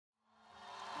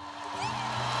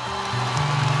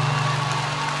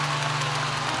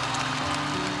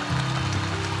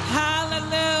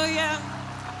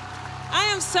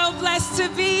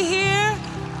blessed to be here.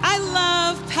 I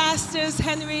love Pastors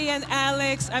Henry and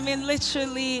Alex. I mean,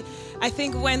 literally, I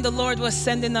think when the Lord was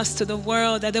sending us to the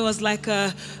world, that there was like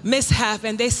a mishap,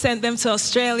 and they sent them to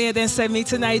Australia, then sent me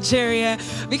to Nigeria,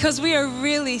 because we are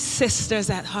really sisters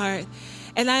at heart.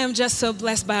 And I am just so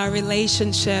blessed by our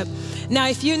relationship. Now,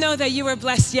 if you know that you were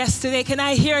blessed yesterday, can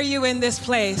I hear you in this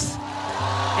place?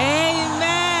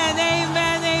 Amen,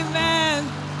 amen,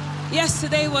 amen.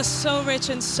 Yesterday was so rich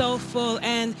and so full,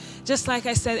 and just like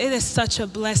I said, it is such a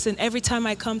blessing. Every time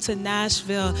I come to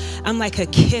Nashville, I'm like a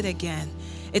kid again.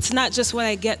 It's not just what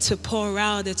I get to pour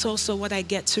out, it's also what I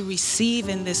get to receive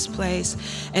in this place.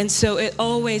 And so it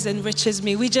always enriches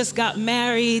me. We just got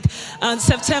married on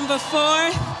September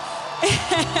 4th.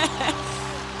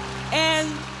 And,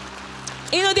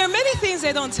 you know, there are many things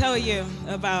they don't tell you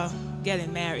about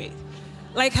getting married.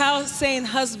 Like how saying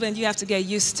husband, you have to get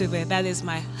used to it. That is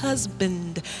my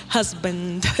husband.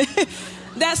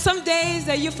 There's some days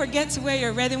that you forget to wear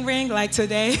your wedding ring, like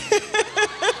today.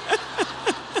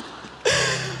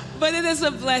 But it is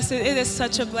a blessing. It is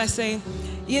such a blessing.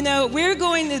 You know, we're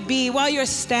going to be, while you're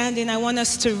standing, I want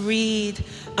us to read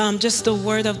just the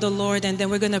word of the Lord, and then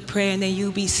we're going to pray, and then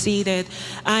you be seated.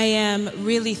 I am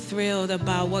really thrilled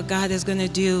about what God is going to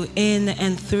do in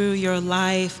and through your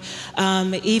life.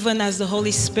 Even as the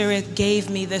Holy Spirit gave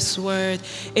me this word,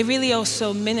 it really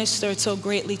also ministered so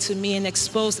greatly to me and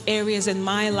exposed areas in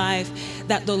my life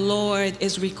that the Lord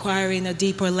is requiring a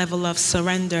deeper level of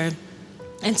surrender.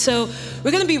 And so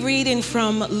we're going to be reading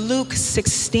from Luke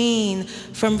 16,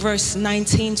 from verse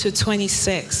 19 to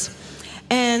 26.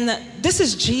 And this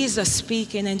is Jesus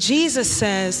speaking, and Jesus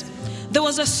says, "There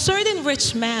was a certain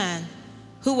rich man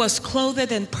who was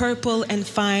clothed in purple and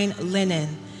fine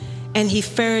linen, and he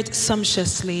fared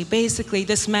sumptuously." Basically,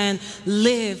 this man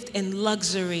lived in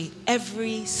luxury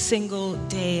every single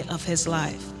day of his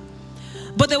life.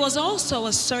 "But there was also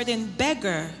a certain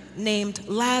beggar named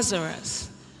Lazarus,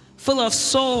 full of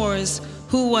sores,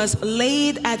 who was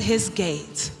laid at his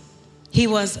gate." He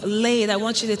was laid. I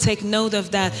want you to take note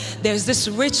of that. There's this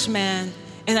rich man,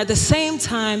 and at the same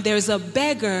time, there's a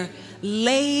beggar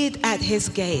laid at his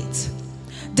gate,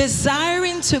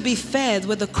 desiring to be fed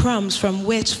with the crumbs from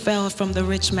which fell from the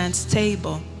rich man's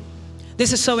table.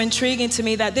 This is so intriguing to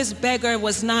me, that this beggar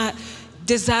was not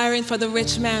desiring for the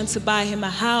rich man to buy him a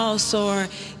house or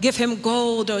give him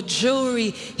gold or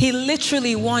jewelry. He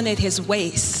literally wanted his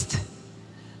waist.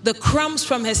 The crumbs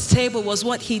from his table was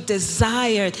what he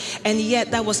desired, and yet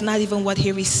that was not even what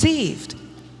he received.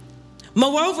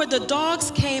 Moreover, the dogs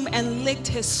came and licked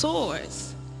his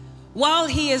sores. While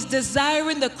he is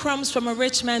desiring the crumbs from a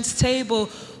rich man's table,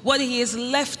 what he is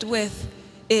left with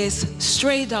is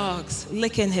stray dogs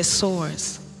licking his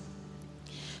sores.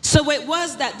 So it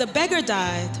was that the beggar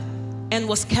died and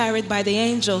was carried by the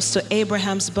angels to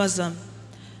Abraham's bosom.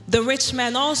 The rich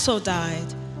man also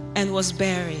died and was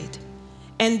buried.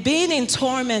 And being in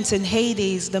torment in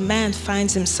Hades, the man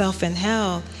finds himself in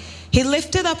hell. He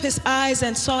lifted up his eyes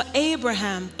and saw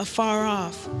Abraham afar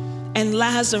off and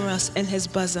Lazarus in his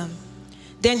bosom.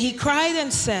 Then he cried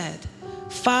and said,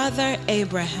 "Father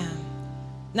Abraham."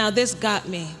 Now this got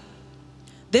me.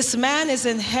 This man is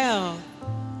in hell,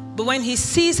 but when he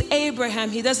sees Abraham,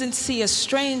 he doesn't see a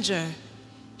stranger.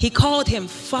 He called him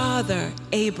Father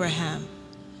Abraham.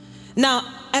 Now,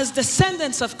 as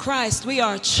descendants of Christ, we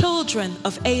are children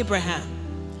of Abraham,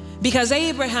 because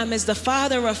Abraham is the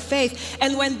father of faith.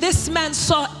 And when this man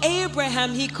saw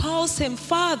Abraham, he calls him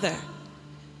Father.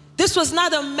 This was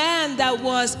not a man that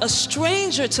was a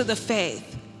stranger to the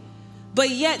faith, but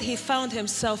yet he found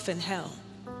himself in hell.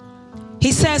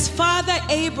 He says, "Father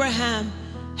Abraham,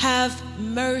 have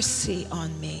mercy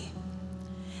on me,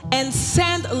 and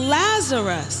send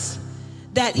Lazarus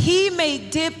that he may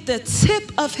dip the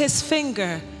tip of his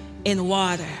finger in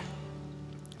water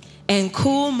and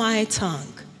cool my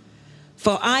tongue,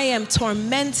 for I am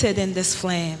tormented in this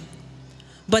flame."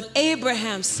 But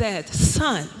Abraham said,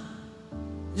 "Son,"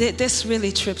 this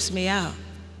really trips me out.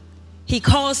 He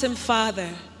calls him Father,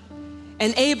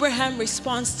 and Abraham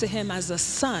responds to him as a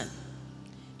son.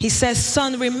 He says,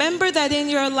 "Son, remember that in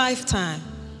your lifetime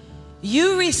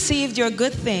you received your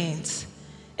good things,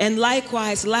 and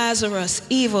likewise Lazarus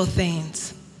evil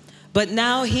things. But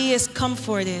now he is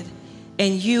comforted,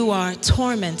 and you are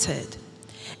tormented.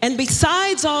 And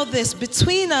besides all this,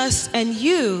 between us and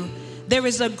you, there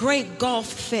is a great gulf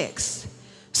fixed,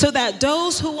 so that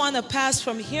those who want to pass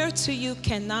from here to you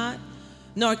cannot,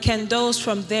 nor can those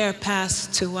from there pass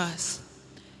to us."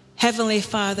 Heavenly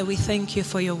Father, we thank you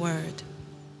for your word.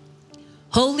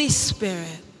 Holy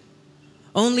Spirit,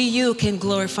 only you can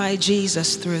glorify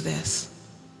Jesus through this.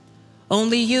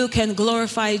 Only you can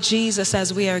glorify Jesus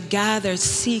as we are gathered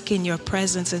seeking your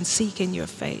presence and seeking your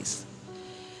face.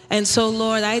 And so,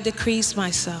 Lord, I decrease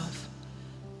myself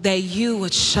that you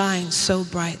would shine so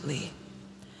brightly.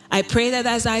 I pray that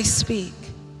as I speak,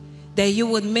 that you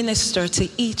would minister to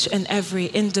each and every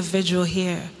individual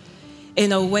here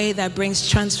in a way that brings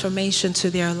transformation to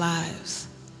their lives.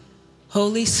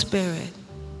 Holy Spirit,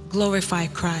 glorify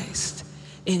Christ.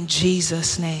 In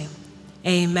Jesus' name,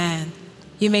 amen.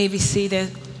 You may be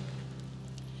seated.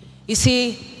 You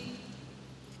see,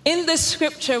 in this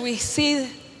scripture, we see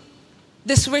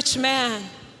this rich man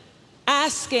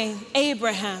asking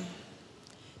Abraham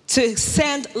to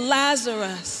send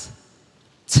Lazarus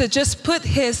to just put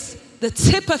the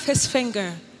tip of his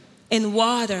finger in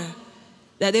water,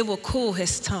 that it will cool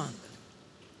his tongue.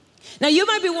 Now, you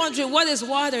might be wondering, what is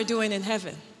water doing in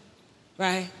heaven,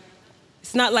 right?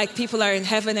 It's not like people are in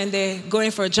heaven and they're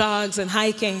going for jogs and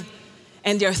hiking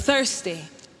and they're thirsty.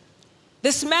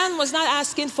 This man was not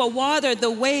asking for water the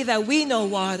way that we know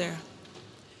water.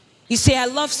 You see, I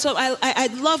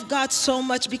love God so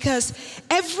much because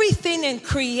everything in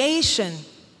creation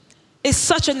is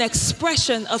such an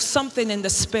expression of something in the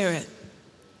spirit.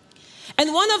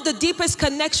 And one of the deepest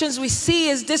connections we see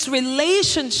is this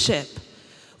relationship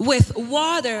with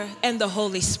water and the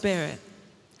Holy Spirit.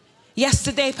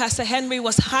 Yesterday, Pastor Henry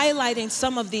was highlighting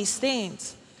some of these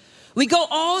things. We go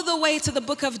all the way to the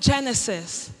book of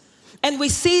Genesis, and we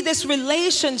see this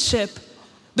relationship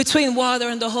between water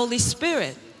and the Holy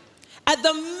Spirit. At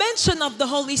the mention of the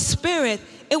Holy Spirit,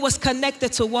 it was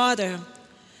connected to water,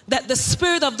 that the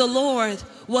Spirit of the Lord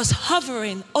was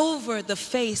hovering over the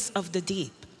face of the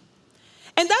deep.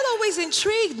 And that always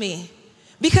intrigued me,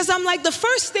 because I'm like, the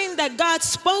first thing that God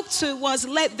spoke to was,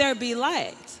 let there be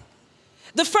light.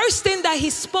 The first thing that he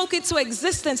spoke into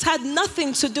existence had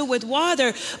nothing to do with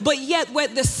water, but yet where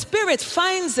the Spirit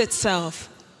finds itself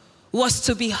was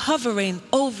to be hovering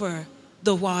over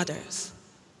the waters.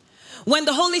 When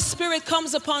the Holy Spirit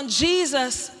comes upon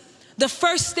Jesus, the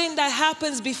first thing that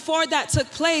happens before that took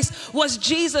place was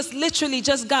Jesus literally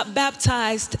just got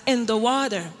baptized in the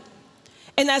water.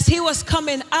 And as he was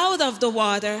coming out of the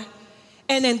water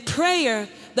and in prayer,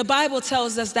 the Bible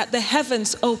tells us that the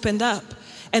heavens opened up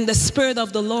and the Spirit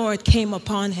of the Lord came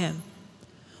upon him.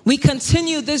 We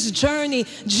continue this journey.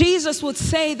 Jesus would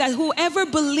say that whoever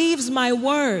believes my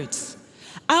words,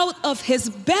 out of his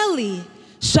belly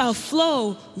shall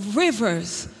flow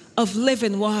rivers of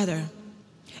living water.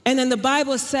 And then the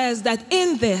Bible says that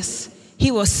in this, he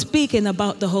was speaking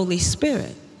about the Holy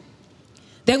Spirit.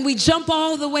 Then we jump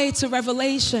all the way to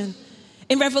Revelation.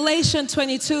 In Revelation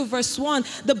 22, verse 1,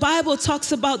 the Bible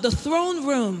talks about the throne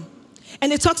room.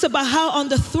 And it talks about how on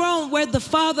the throne where the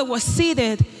Father was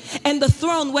seated and the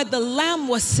throne where the Lamb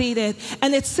was seated.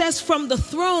 And it says from the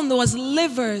throne there was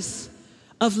rivers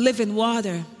of living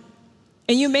water.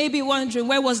 And you may be wondering,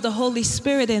 where was the Holy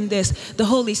Spirit in this? The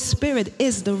Holy Spirit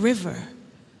is the river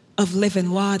of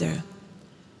living water.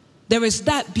 There is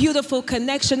that beautiful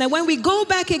connection. And when we go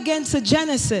back again to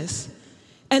Genesis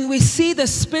and we see the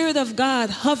Spirit of God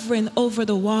hovering over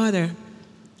the water,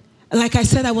 like I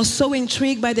said, I was so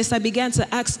intrigued by this, I began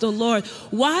to ask the Lord,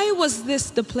 why was this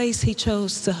the place he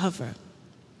chose to hover?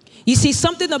 You see,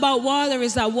 something about water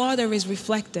is that water is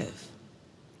reflective.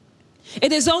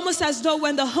 It is almost as though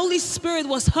when the Holy Spirit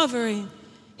was hovering,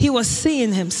 he was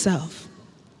seeing himself.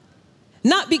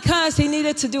 Not because he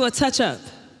needed to do a touch-up,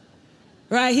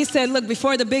 right? He said, look,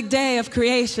 before the big day of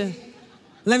creation,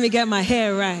 let me get my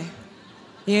hair right,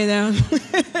 you know?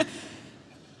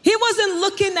 He wasn't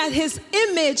looking at his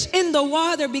image in the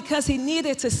water because he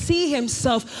needed to see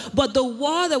himself, but the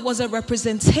water was a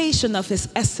representation of his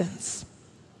essence.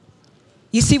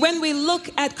 You see, when we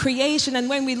look at creation and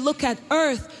when we look at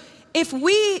earth, if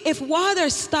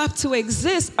water stopped to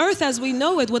exist, earth as we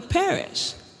know it would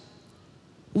perish.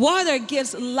 Water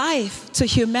gives life to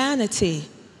humanity,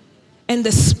 and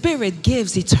the Spirit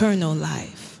gives eternal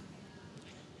life.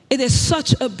 It is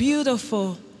such a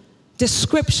beautiful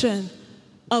description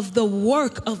of the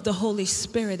work of the Holy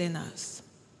Spirit in us.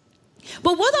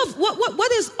 But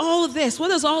what is all of this? What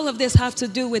does all of this have to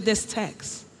do with this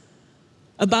text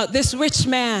about this rich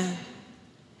man?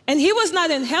 And he was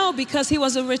not in hell because he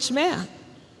was a rich man.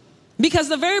 Because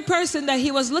the very person that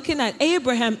he was looking at,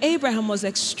 Abraham was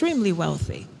extremely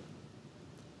wealthy.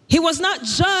 He was not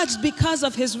judged because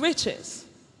of his riches.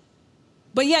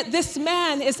 But yet this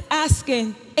man is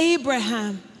asking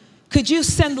Abraham, could you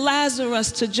send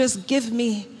Lazarus to just give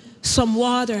me some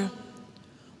water?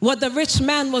 What the rich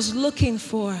man was looking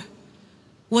for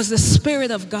was the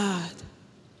Spirit of God.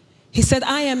 He said,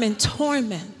 I am in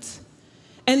torment.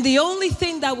 And the only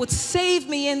thing that would save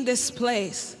me in this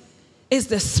place is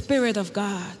the Spirit of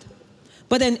God.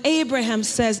 But then Abraham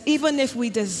says, even if we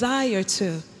desire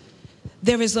to,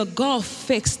 there is a gulf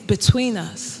fixed between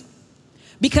us.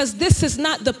 Because this is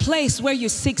not the place where you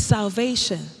seek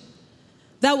salvation.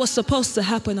 That was supposed to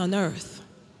happen on earth.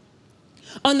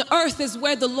 On earth is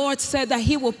where the Lord said that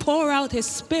he will pour out his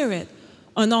Spirit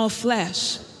on all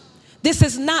flesh. This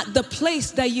is not the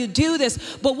place that you do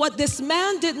this. But what this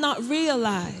man did not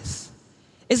realize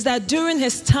is that during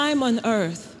his time on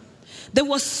earth, there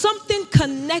was something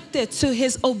connected to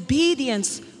his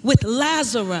obedience with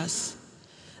Lazarus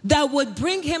that would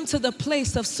bring him to the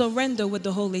place of surrender with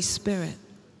the Holy Spirit.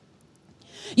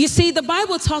 You see, the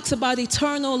Bible talks about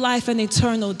eternal life and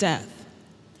eternal death.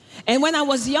 And when I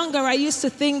was younger, I used to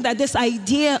think that this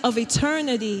idea of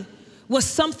eternity was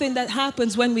something that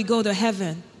happens when we go to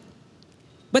heaven.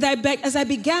 But as I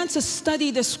began to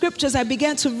study the scriptures, I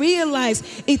began to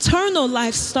realize eternal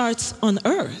life starts on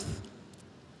earth.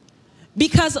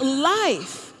 Because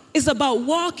life is about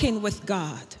walking with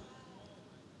God.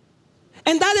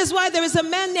 And that is why there is a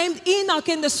man named Enoch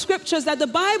in the scriptures that the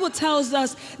Bible tells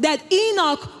us that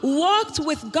Enoch walked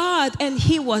with God and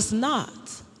he was not.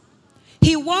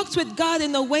 He walked with God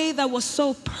in a way that was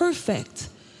so perfect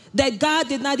that God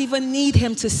did not even need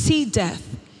him to see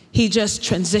death. He just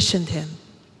transitioned him.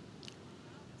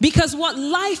 Because what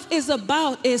life is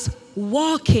about is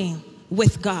walking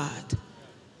with God.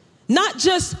 Not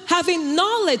just having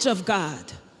knowledge of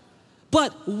God,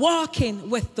 but walking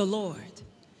with the Lord.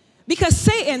 Because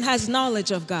Satan has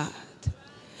knowledge of God.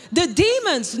 The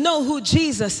demons know who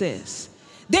Jesus is.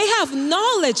 They have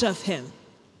knowledge of him.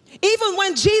 Even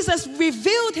when Jesus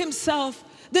revealed himself,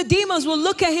 the demons will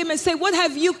look at him and say, what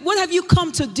have you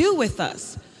come to do with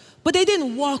us? But they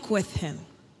didn't walk with him.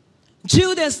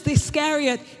 Judas the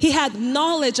Iscariot, he had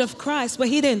knowledge of Christ, but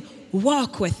he didn't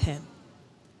walk with him.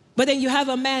 But then you have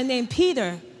a man named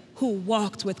Peter who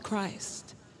walked with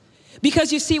Christ.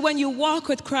 Because you see, when you walk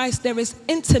with Christ, there is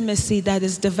intimacy that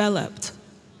is developed.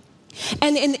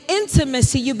 And in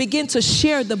intimacy, you begin to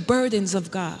share the burdens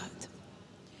of God.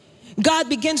 God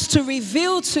begins to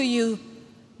reveal to you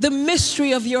the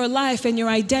mystery of your life and your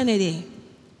identity.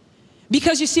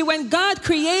 Because you see, when God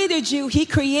created you, he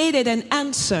created an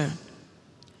answer.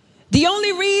 The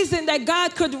only reason that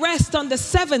God could rest on the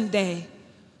seventh day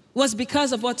was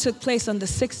because of what took place on the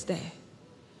sixth day.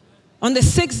 On the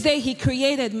sixth day, he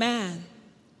created man.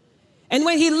 And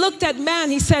when he looked at man,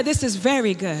 he said, this is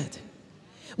very good.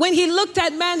 When he looked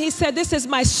at man, he said, this is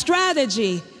my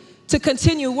strategy to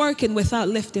continue working without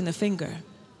lifting a finger.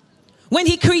 When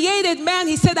he created man,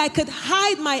 he said, I could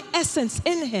hide my essence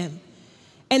in him,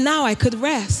 and now I could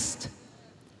rest.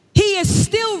 He is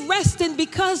still resting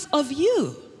because of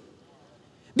you.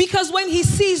 Because when he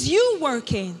sees you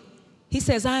working, he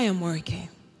says, I am working.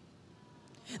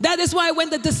 That is why when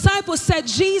the disciples said,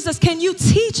 Jesus, can you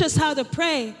teach us how to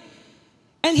pray?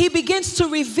 And he begins to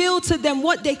reveal to them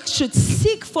what they should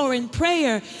seek for in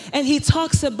prayer. And he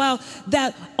talks about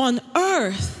that on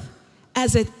earth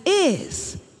as it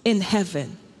is in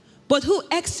heaven. But who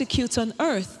executes on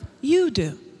earth? You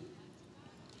do.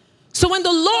 So when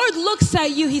the Lord looks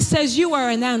at you, he says, you are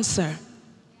an answer.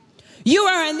 You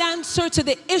are an answer to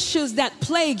the issues that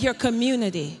plague your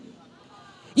community.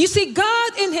 You see,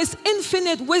 God in his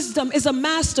infinite wisdom is a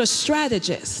master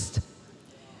strategist.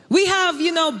 We have,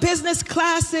 business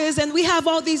classes, and we have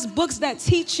all these books that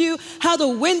teach you how to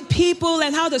win people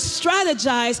and how to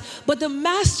strategize. But the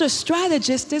master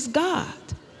strategist is God.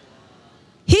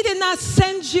 He did not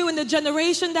send you in the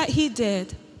generation that he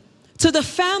did, to the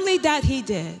family that he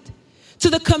did, to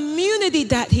the community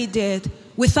that he did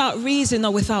without reason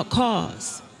or without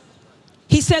cause.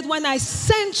 He said, when I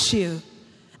sent you,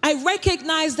 I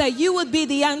recognize that you would be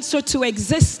the answer to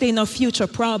existing or future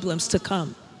problems to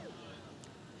come.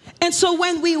 And so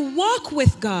when we walk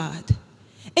with God,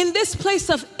 in this place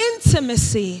of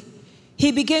intimacy,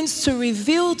 he begins to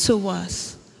reveal to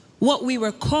us what we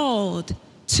were called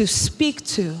to speak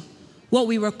to, what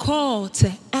we were called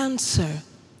to answer.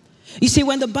 You see,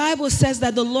 when the Bible says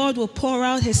that the Lord will pour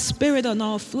out his Spirit on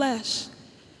all flesh,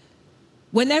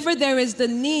 whenever there is the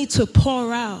need to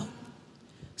pour out,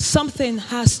 something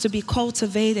has to be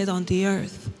cultivated on the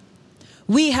earth.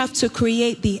 We have to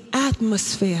create the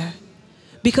atmosphere.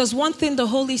 Because one thing the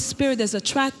Holy Spirit is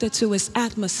attracted to is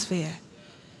atmosphere.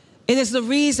 It is the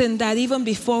reason that even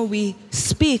before we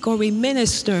speak or we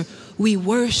minister, we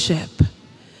worship.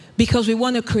 Because we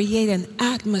want to create an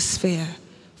atmosphere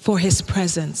for his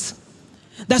presence.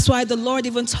 That's why the Lord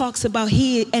even talks about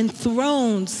he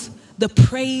enthrones the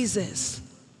praises.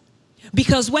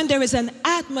 Because when there is an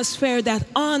atmosphere that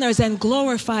honors and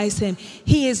glorifies him,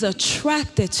 he is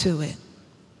attracted to it.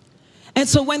 And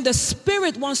so when the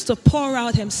Spirit wants to pour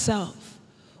out himself,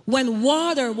 when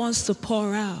water wants to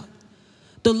pour out,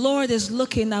 the Lord is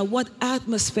looking at what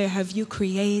atmosphere have you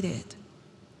created.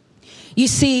 You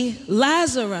see,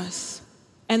 Lazarus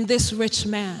and this rich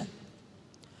man,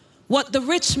 what the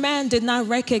rich man did not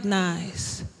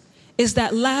recognize is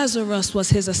that Lazarus was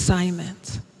his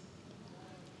assignment.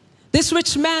 This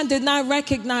rich man did not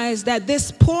recognize that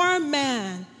this poor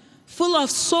man, full of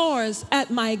sores at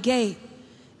my gate,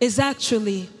 is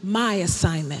actually my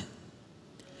assignment.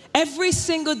 Every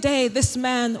single day, this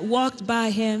man walked by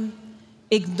him,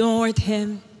 ignored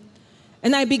him.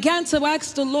 And I began to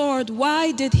ask the Lord,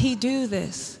 why did he do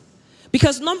this?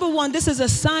 Because number one, this is a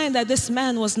sign that this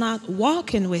man was not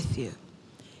walking with you.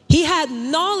 He had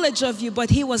knowledge of you, but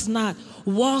he was not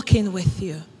walking with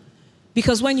you.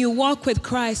 Because when you walk with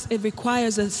Christ, it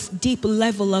requires a deep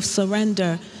level of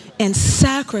surrender and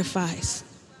sacrifice.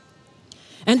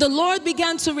 And the Lord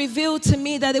began to reveal to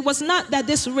me that it was not that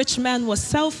this rich man was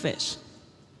selfish.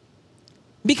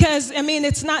 Because, I mean,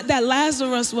 it's not that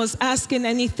Lazarus was asking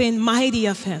anything mighty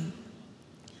of him.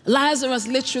 Lazarus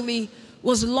literally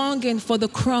was longing for the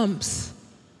crumbs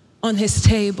on his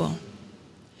table.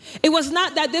 It was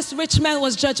not that this rich man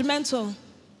was judgmental,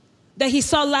 that he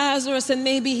saw Lazarus and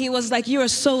maybe he was like, you are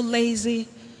so lazy.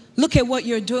 Look at what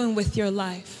you're doing with your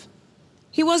life.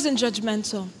 He wasn't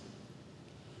judgmental.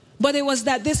 But it was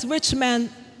that this rich man,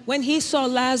 when he saw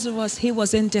Lazarus, he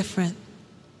was indifferent.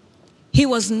 He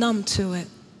was numb to it.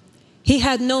 He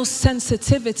had no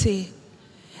sensitivity.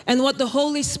 And what the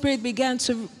Holy Spirit began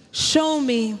to show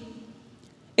me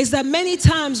is that many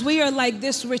times we are like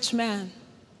this rich man.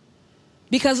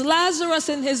 Because Lazarus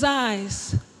in his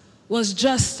eyes was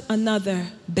just another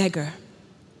beggar.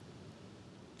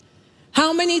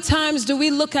 How many times do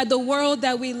we look at the world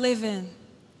that we live in,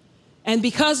 and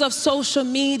because of social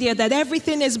media, that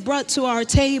everything is brought to our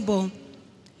table,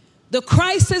 the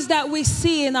crisis that we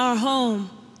see in our home,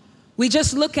 we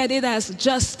just look at it as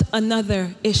just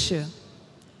another issue.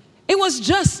 It was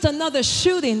just another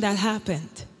shooting that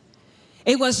happened.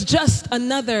 It was just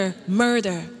another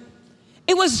murder.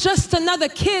 It was just another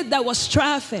kid that was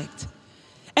trafficked.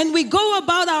 And we go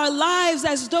about our lives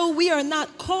as though we are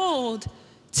not called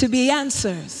to be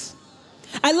answers.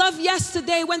 I love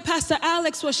yesterday when Pastor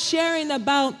Alex was sharing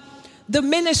about the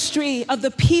ministry of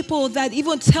the people that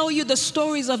even tell you the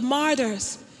stories of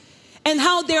martyrs and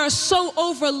how they are so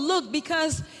overlooked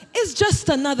because it's just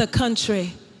another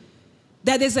country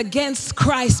that is against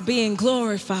Christ being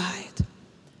glorified.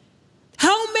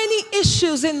 How many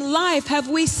issues in life have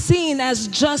we seen as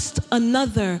just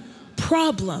another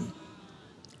problem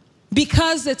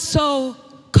because it's so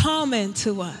common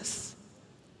to us?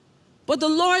 But the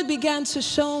Lord began to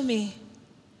show me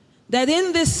that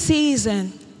in this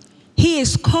season, He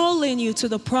is calling you to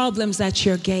the problems at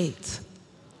your gate.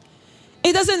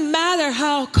 It doesn't matter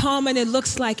how common it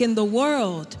looks like in the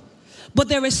world, but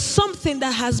there is something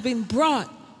that has been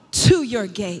brought to your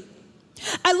gate.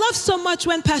 I love so much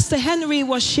when Pastor Henry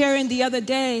was sharing the other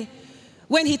day,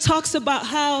 when he talks about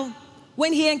how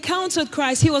when he encountered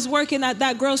Christ, he was working at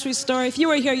that grocery store. If you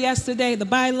were here yesterday, the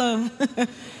buy low.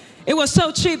 It was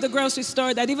so cheap, the grocery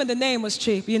store, that even the name was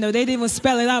cheap. You know, they didn't even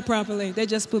spell it out properly. They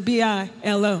just put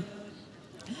B-I-L-O.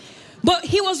 But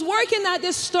he was working at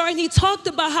this store, and he talked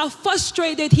about how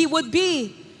frustrated he would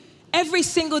be every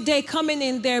single day coming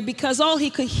in there because all he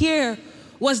could hear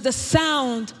was the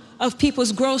sound of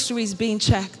people's groceries being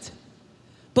checked.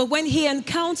 But when he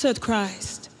encountered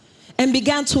Christ and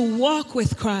began to walk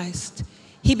with Christ,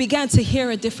 he began to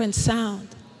hear a different sound.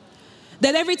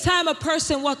 That every time a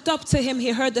person walked up to him, he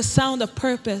heard the sound of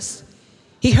purpose.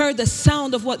 He heard the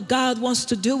sound of what God wants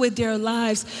to do with their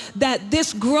lives. That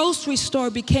this grocery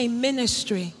store became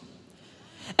ministry.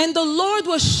 And the Lord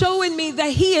was showing me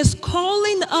that He is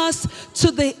calling us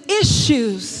to the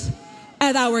issues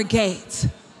at our gate.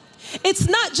 It's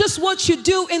not just what you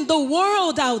do in the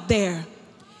world out there.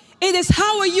 It is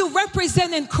how are you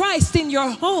representing Christ in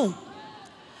your home?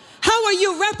 How are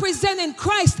you representing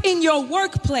Christ in your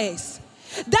workplace?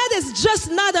 That is just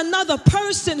not another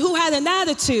person who had an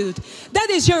attitude. That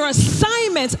is your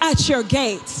assignment at your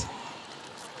gate.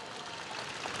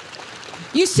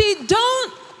 You see,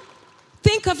 don't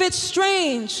think of it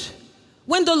strange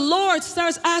when the Lord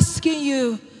starts asking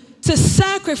you to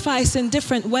sacrifice in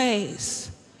different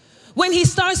ways. When He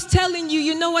starts telling you,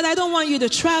 you know what, I don't want you to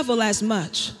travel as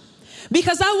much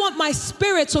because I want my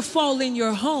Spirit to fall in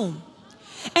your home.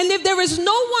 And if there is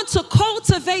no one to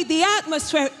cultivate the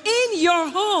atmosphere in your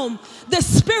home, the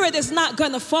Spirit is not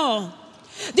going to fall.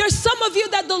 There's some of you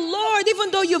that the Lord, even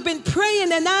though you've been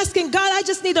praying and asking, God, I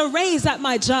just need a raise at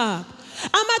my job.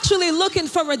 I'm actually looking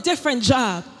for a different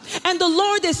job. And the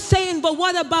Lord is saying, but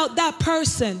what about that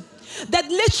person that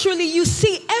literally you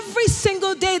see every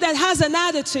single day that has an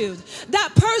attitude?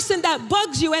 That person that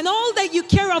bugs you, and all that you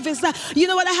care of is that, you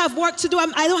know what, I have work to do.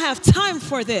 I don't have time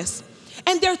for this.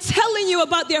 And they're telling you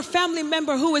about their family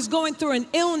member who is going through an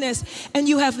illness, and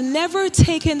you have never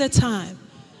taken the time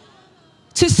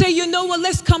to say, you know what,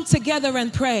 let's come together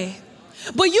and pray.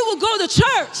 But you will go to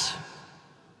church,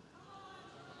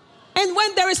 and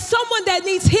when there is someone that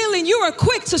needs healing, you are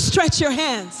quick to stretch your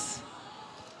hands.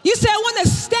 You say, I want to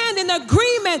stand in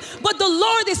agreement, but the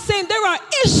Lord is saying there are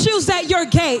issues at your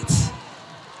gate.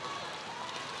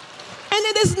 And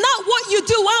it is not what you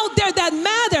do out there that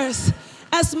matters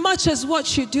as much as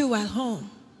what you do at home.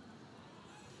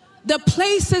 The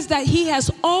places that He has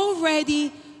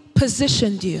already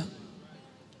positioned you.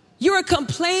 You are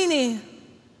complaining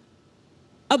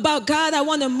about, God, I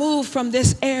want to move from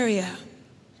this area.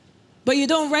 But you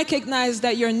don't recognize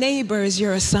that your neighbor is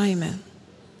your assignment.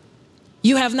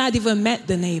 You have not even met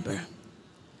the neighbor.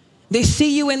 They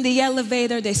see you in the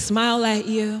elevator, they smile at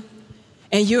you,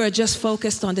 and you are just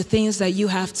focused on the things that you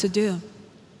have to do.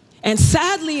 And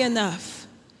sadly enough,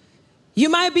 you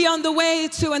might be on the way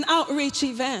to an outreach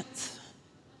event.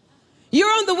 You're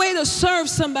on the way to serve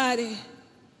somebody,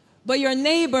 but your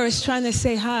neighbor is trying to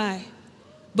say hi.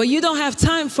 But you don't have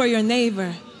time for your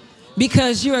neighbor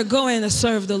because you are going to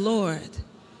serve the Lord.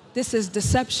 This is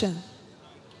deception.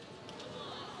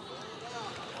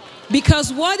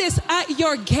 Because what is at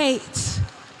your gate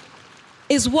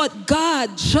is what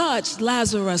God judged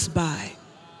Lazarus by.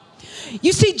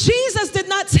 You see, Jesus did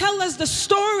not tell us the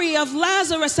story of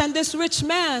Lazarus and this rich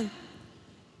man.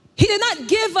 He did not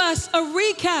give us a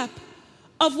recap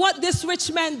of what this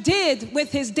rich man did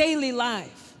with his daily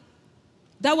life.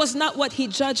 That was not what He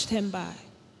judged him by.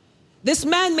 This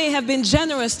man may have been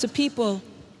generous to people.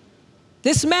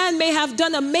 This man may have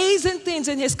done amazing things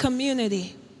in his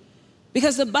community,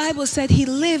 because the Bible said he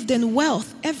lived in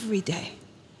wealth every day.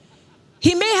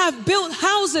 He may have built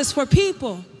houses for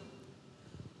people,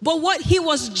 but what he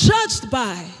was judged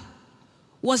by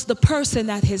was the person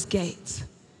at his gate.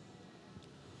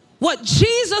 What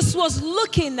Jesus was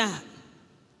looking at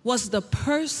was the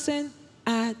person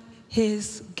at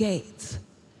his gate.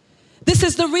 This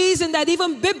is the reason that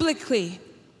even biblically,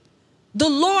 the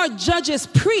Lord judges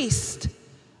priests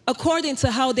according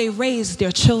to how they raise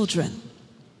their children.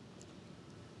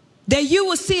 That you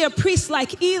will see a priest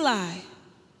like Eli,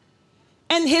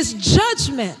 and his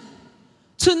judgment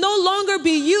to no longer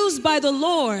be used by the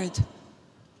Lord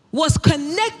was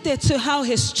connected to how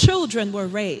his children were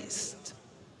raised.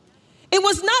 It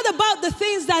was not about the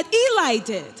things that Eli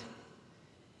did.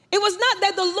 It was not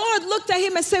that the Lord looked at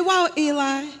him and said, wow,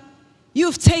 Eli,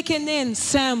 you've taken in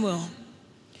Samuel.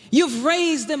 You've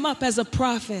raised him up as a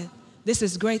prophet. This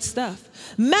is great stuff.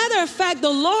 Matter of fact, the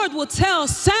Lord will tell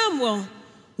Samuel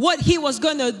what he was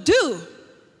going to do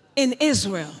in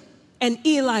Israel. And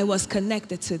Eli was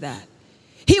connected to that.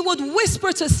 He would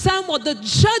whisper to Samuel the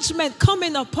judgment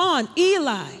coming upon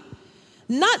Eli,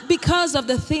 not because of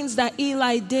the things that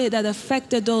Eli did that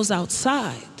affected those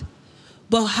outside,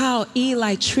 but how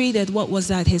Eli treated what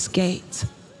was at his gate.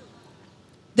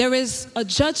 There is a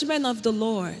judgment of the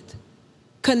Lord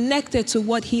connected to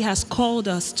what He has called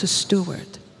us to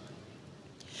steward.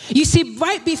 You see,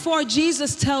 right before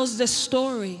Jesus tells this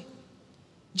story,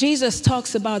 Jesus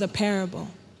talks about a parable.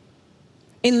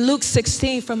 In Luke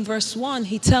 16 from verse 1,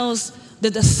 He tells the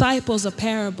disciples a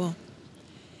parable.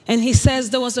 And He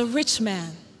says there was a rich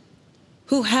man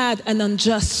who had an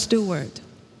unjust steward.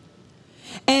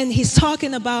 And He's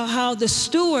talking about how the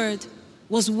steward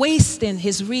was wasting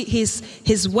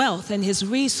his wealth and his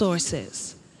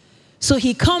resources. So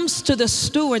he comes to the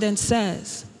steward and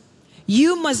says,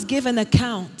 you must give an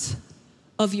account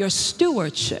of your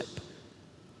stewardship.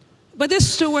 But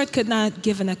this steward could not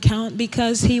give an account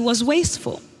because he was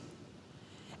wasteful.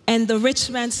 And the rich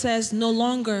man says, no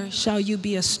longer shall you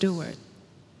be a steward.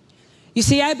 You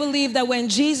see, I believe that when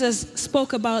Jesus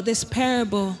spoke about this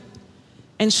parable,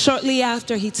 and shortly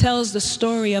after He tells the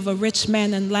story of a rich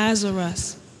man and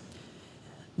Lazarus,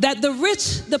 that the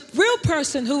real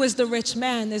person who is the rich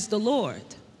man is the Lord.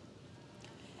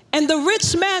 And the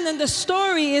rich man in the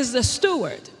story is the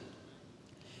steward.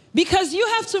 Because you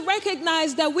have to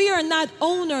recognize that we are not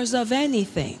owners of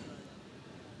anything.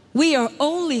 We are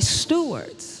only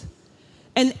stewards.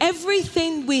 And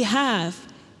everything we have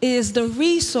is the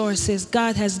resources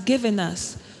God has given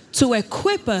us to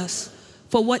equip us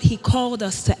for what He called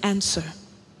us to answer.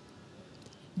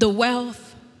 The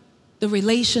wealth, the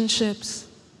relationships,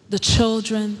 the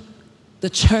children, the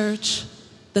church,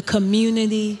 the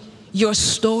community, your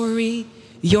story,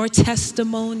 your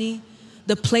testimony,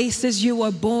 the places you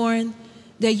were born,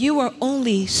 that you are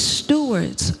only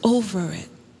stewards over it.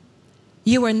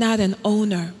 You are not an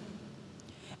owner.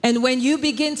 And when you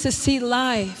begin to see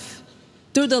life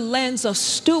through the lens of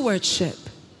stewardship,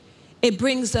 it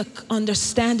brings an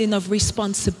understanding of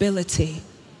responsibility.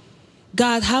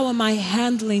 God, how am I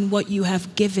handling what you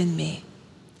have given me?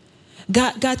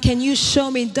 God, can you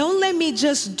show me? Don't let me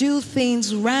just do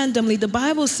things randomly. The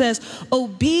Bible says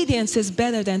obedience is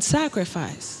better than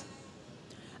sacrifice.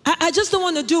 I just don't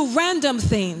want to do random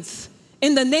things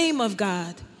in the name of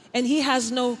God, and he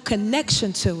has no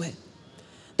connection to it.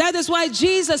 That is why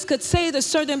Jesus could say to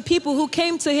certain people who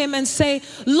came to him and say,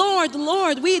 Lord,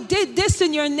 Lord, we did this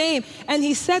in your name. And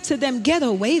he said to them, get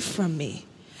away from me.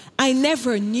 I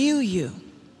never knew you.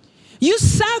 You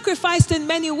sacrificed in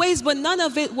many ways, but none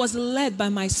of it was led by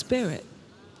my spirit.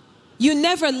 You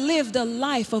never lived a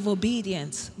life of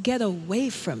obedience. Get away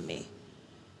from me.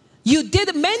 You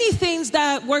did many things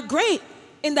that were great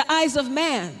in the eyes of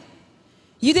man.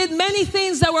 You did many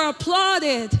things that were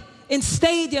applauded in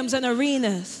stadiums and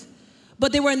arenas,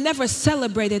 but they were never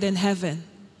celebrated in heaven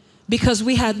because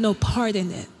we had no part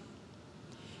in it.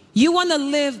 You want to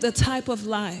live the type of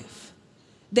life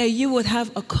that you would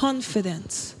have a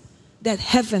confidence that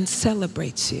heaven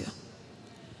celebrates you.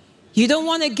 You don't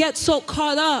want to get so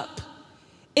caught up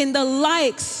in the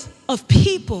likes of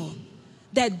people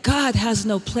that God has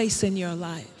no place in your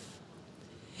life.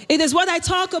 It is what I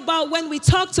talk about when we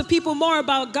talk to people more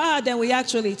about God than we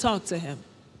actually talk to him.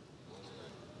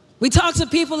 We talk to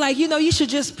people like, you know, you should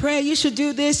just pray, you should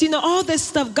do this, you know, all this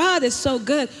stuff. God is so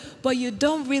good, but you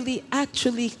don't really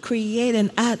actually create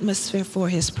an atmosphere for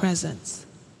his presence.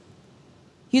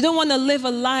 You don't want to live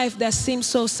a life that seems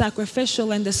so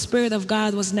sacrificial and the Spirit of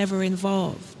God was never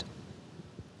involved.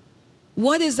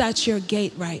 What is at your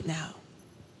gate right now?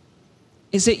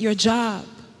 Is it your job?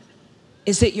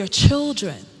 Is it your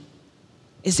children?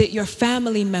 Is it your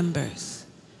family members?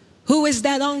 Who is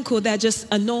that uncle that just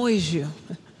annoys you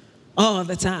all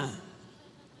the time?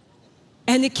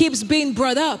 And it keeps being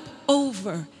brought up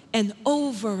over and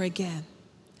over again.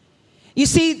 You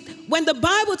see, when the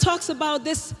Bible talks about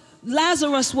this,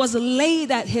 Lazarus was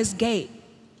laid at his gate.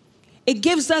 It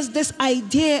gives us this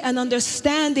idea and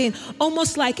understanding,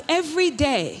 almost like every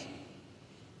day,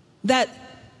 that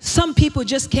some people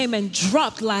just came and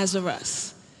dropped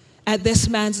Lazarus at this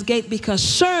man's gate because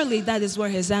surely that is where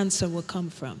his answer will come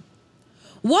from.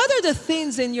 What are the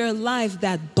things in your life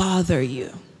that bother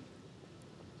you?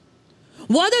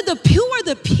 Who are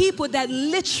the people that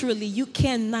literally you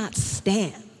cannot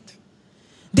stand?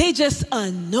 They just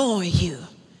annoy you.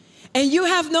 And you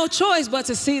have no choice but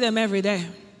to see them every day.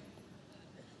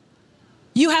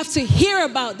 You have to hear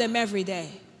about them every day.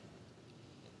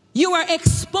 You are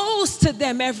exposed to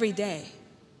them every day.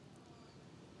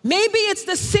 Maybe it's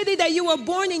the city that you were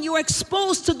born in. You are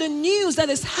exposed to the news that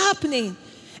is happening.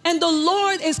 And the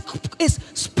Lord is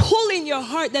pulling your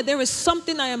heart that there is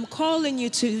something I am calling you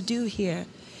to do here.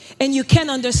 And you can't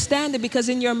understand it because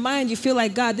in your mind you feel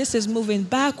like, God, this is moving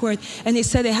backward. And he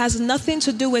said it has nothing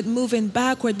to do with moving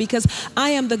backward because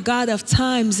I am the God of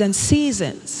times and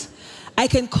seasons. I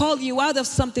can call you out of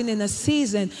something in a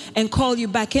season and call you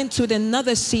back into it in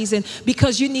another season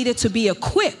because you needed to be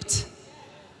equipped.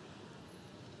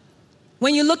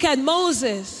 When you look at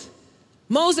Moses,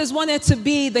 Moses wanted to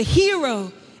be the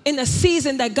hero in a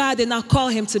season that God did not call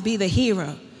him to be the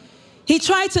hero. He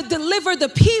tried to deliver the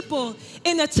people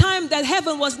in a time that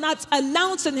heaven was not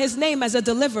announcing his name as a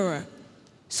deliverer.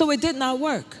 So it did not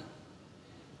work.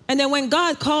 And then when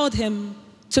God called him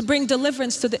to bring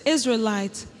deliverance to the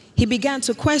Israelites, he began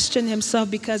to question himself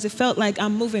because it felt like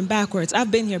I'm moving backwards.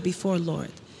 I've been here before,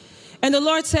 Lord. And the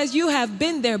Lord says, you have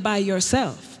been there by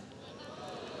yourself.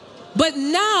 But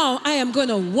now I am going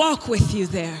to walk with you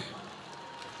there.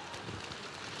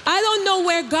 I don't know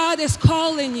where God is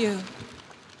calling you,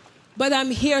 but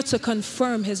I'm here to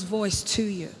confirm his voice to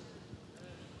you.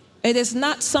 It is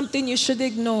not something you should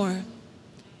ignore.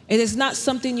 It is not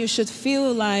something you should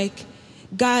feel like,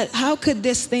 God, how could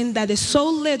this thing that is so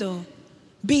little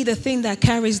be the thing that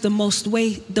carries the most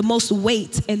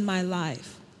weight in my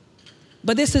life?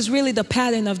 But this is really the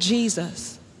pattern of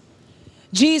Jesus.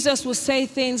 Jesus would say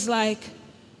things like,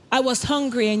 I was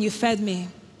hungry and you fed me.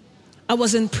 I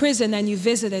was in prison and you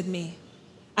visited me.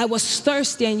 I was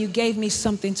thirsty and you gave me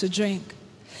something to drink.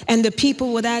 And the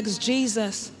people would ask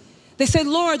Jesus, they said,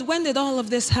 Lord, when did all of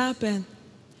this happen?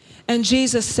 And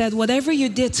Jesus said, whatever you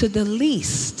did to the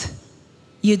least,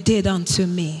 you did unto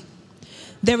me.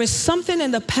 There is something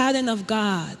in the pattern of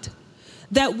God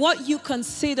that what you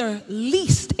consider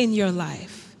least in your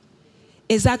life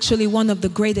is actually one of the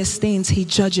greatest things he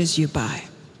judges you by.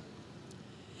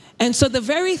 And so the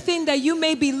very thing that you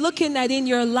may be looking at in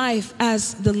your life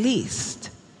as the least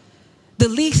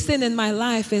thing in my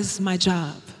life is my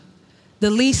job. The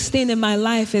least thing in my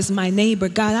life is my neighbor.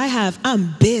 God,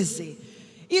 I'm busy.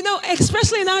 You know,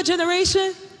 especially in our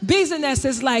generation, busyness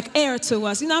is like air to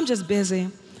us. You know, I'm just busy.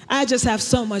 I just have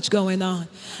so much going on.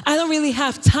 I don't really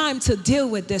have time to deal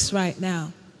with this right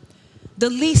now.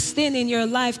 The least thing in your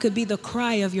life could be the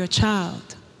cry of your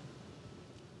child.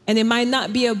 And it might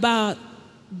not be about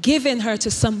giving her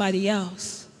to somebody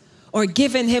else or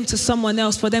giving him to someone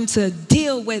else for them to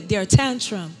deal with their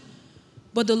tantrum.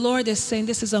 But the Lord is saying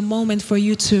this is a moment for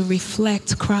you to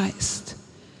reflect Christ.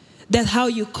 That how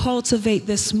you cultivate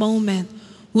this moment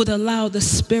would allow the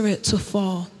Spirit to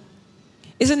fall.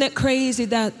 Isn't it crazy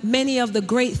that many of the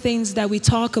great things that we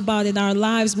talk about in our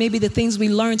lives, maybe the things we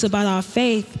learned about our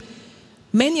faith,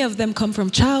 many of them come from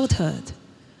childhood.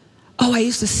 Oh, I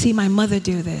used to see my mother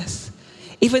do this.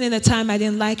 Even in a time I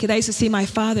didn't like it, I used to see my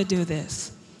father do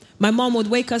this. My mom would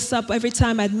wake us up every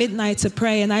time at midnight to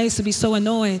pray, and I used to be so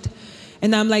annoyed.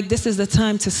 And I'm like, this is the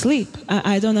time to sleep.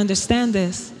 I don't understand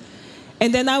this.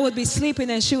 And then I would be sleeping,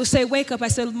 and she would say, wake up. I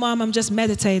said, Mom, I'm just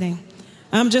meditating.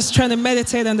 I'm just trying to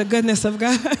meditate on the goodness of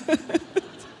God.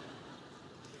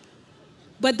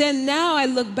 But then now I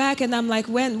look back and I'm like,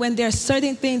 when there are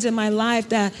certain things in my life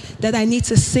that I need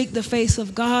to seek the face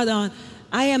of God on,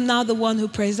 I am now the one who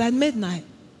prays at midnight.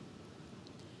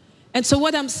 And so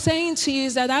what I'm saying to you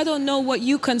is that I don't know what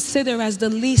you consider as the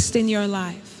least in your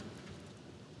life.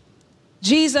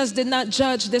 Jesus did not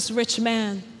judge this rich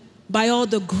man by all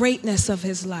the greatness of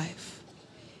his life.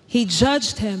 He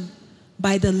judged him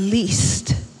by the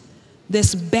least,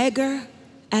 this beggar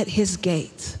at his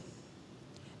gate.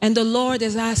 And the Lord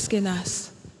is asking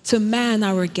us to man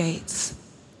our gates.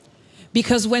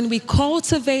 Because when we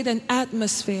cultivate an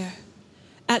atmosphere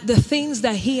at the things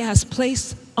that he has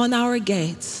placed on our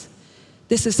gates,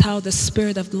 this is how the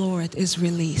Spirit of the Lord is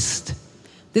released.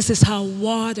 This is how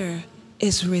water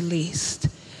is released.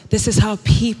 This is how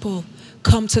people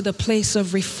come to the place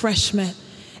of refreshment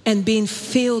and being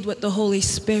filled with the Holy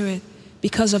Spirit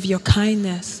because of your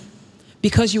kindness,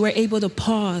 because you were able to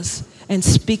pause and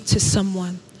speak to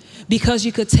someone, because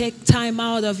you could take time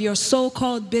out of your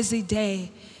so-called busy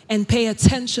day and pay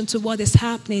attention to what is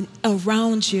happening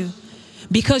around you,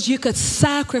 because you could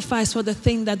sacrifice for the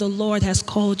thing that the Lord has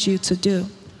called you to do.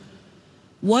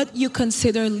 What you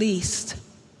consider least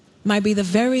might be the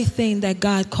very thing that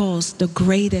God calls the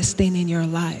greatest thing in your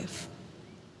life.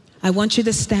 I want you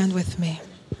to stand with me.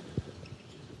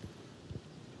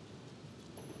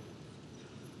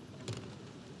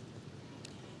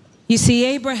 You see,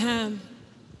 Abraham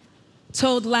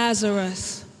told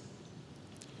Lazarus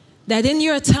that in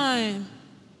your time,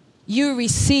 you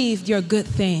received your good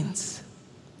things.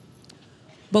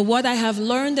 But what I have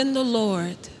learned in the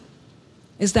Lord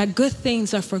is that good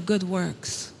things are for good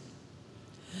works.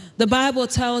 The Bible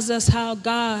tells us how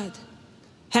God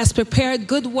has prepared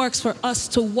good works for us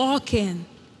to walk in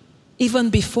even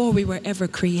before we were ever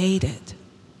created.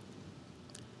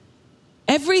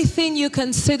 Everything you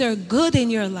consider good in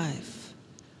your life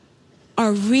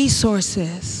are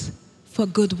resources for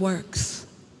good works.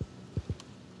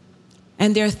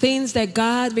 And there are things that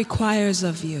God requires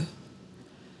of you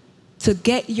to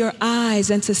get your eyes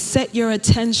and to set your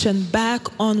attention back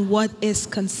on what is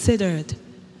considered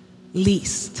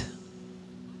least.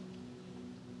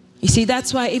 You see,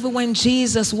 that's why even when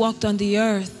Jesus walked on the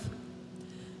earth,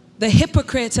 the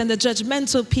hypocrites and the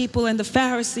judgmental people and the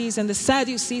Pharisees and the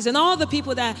Sadducees and all the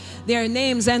people that their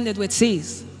names ended with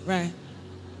C's, right?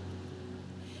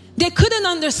 They couldn't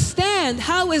understand,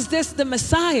 how is this the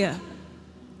Messiah?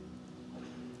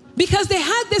 Because they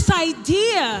had this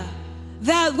idea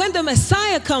that when the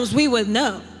Messiah comes, we would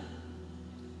know.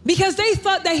 Because they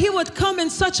thought that he would come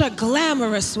in such a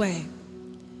glamorous way.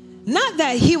 Not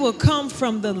that he would come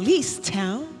from the least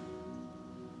town.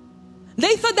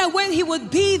 They thought that when he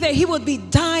would be there, he would be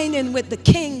dining with the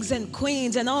kings and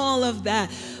queens and all of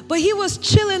that. But he was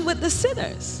chilling with the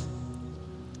sinners.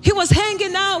 He was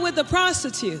hanging out with the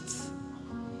prostitutes.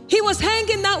 He was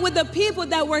hanging out with the people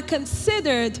that were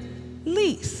considered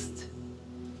least.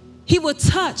 He would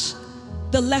touch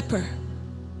the leper.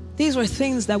 These were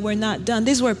things that were not done.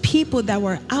 These were people that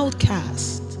were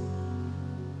outcast.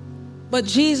 But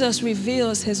Jesus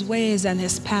reveals his ways and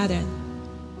his pattern,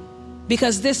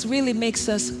 because this really makes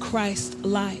us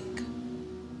Christ-like.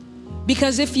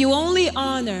 Because if you only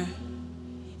honor,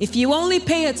 if you only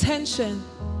pay attention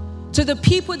to the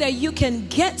people that you can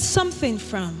get something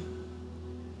from,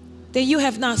 then you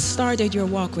have not started your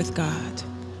walk with God.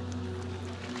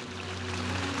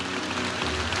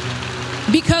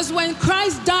 Because when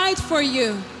Christ died for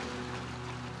you,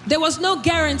 There was no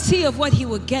guarantee of what he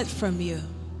would get from you.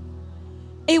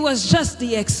 It was just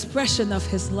the expression of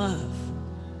his love.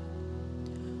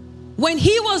 When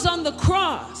he was on the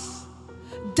cross,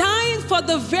 dying for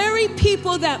the very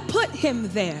people that put him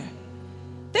there,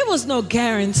 there was no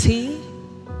guarantee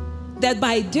that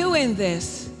by doing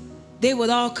this, they would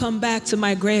all come back to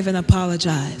my grave and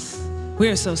apologize.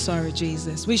 We're so sorry,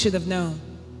 Jesus. We should have known.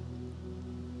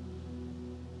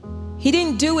 He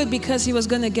didn't do it because he was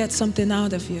going to get something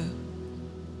out of you.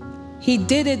 He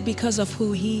did it because of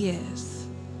who he is.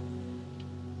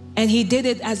 And he did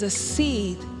it as a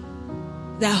seed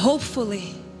that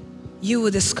hopefully you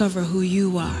will discover who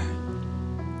you are.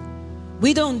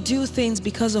 We don't do things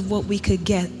because of what we could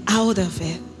get out of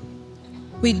it.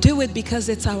 We do it because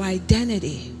it's our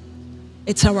identity.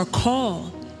 It's our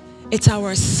call. It's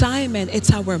our assignment.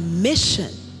 It's our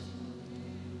mission.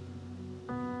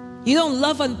 You don't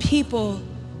love on people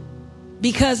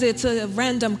because it's a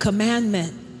random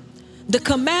commandment. The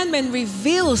commandment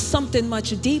reveals something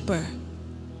much deeper.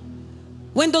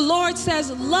 When the Lord says,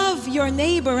 love your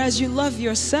neighbor as you love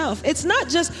yourself, it's not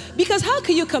just because how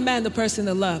can you command a person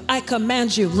to love? I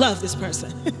command you, love this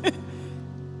person.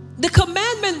 The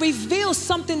commandment reveals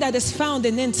something that is found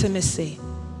in intimacy.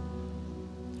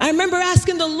 I remember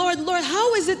asking the Lord, Lord,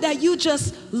 how is it that you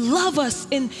just love us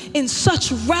in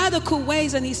such radical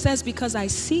ways? And he says, because I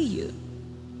see you.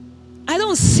 I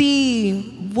don't see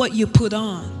what you put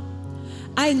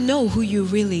on. I know who you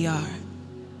really are.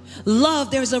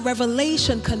 Love, there's a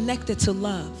revelation connected to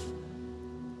love.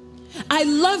 I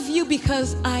love you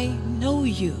because I know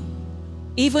you,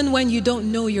 even when you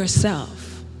don't know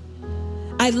yourself.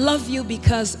 I love you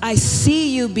because I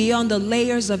see you beyond the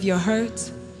layers of your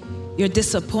hurt, your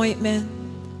disappointment,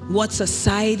 what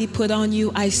society put on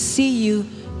you. I see you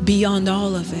beyond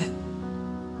all of it.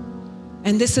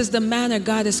 And this is the manner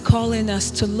God is calling us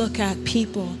to look at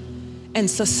people and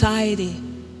society,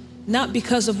 not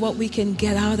because of what we can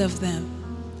get out of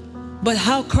them, but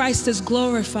how Christ is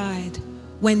glorified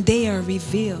when they are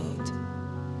revealed.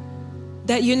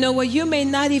 That you know what, you may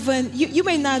not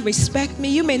respect me,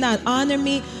 you may not honor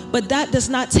me, but that does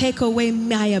not take away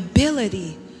my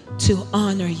ability to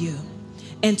honor you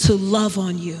and to love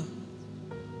on you.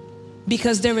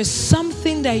 Because there is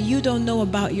something that you don't know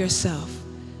about yourself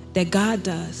that God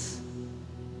does.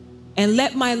 And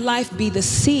let my life be the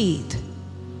seed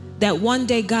that one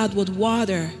day God would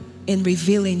water in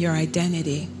revealing your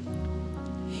identity.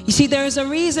 You see, there is a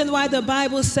reason why the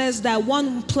Bible says that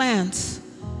one plants,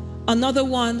 another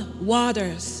one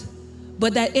waters,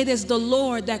 but that it is the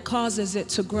Lord that causes it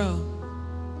to grow.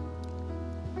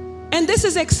 And this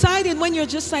is exciting when you're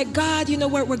just like, God, you know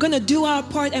what, we're going to do our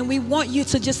part and we want you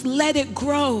to just let it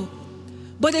grow.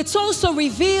 But it's also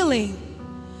revealing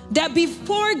that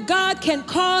before God can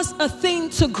cause a thing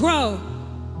to grow,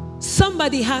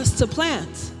 somebody has to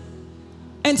plant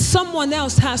and someone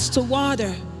else has to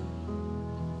water.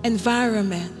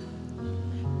 Environment,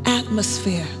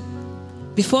 atmosphere.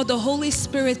 Before the Holy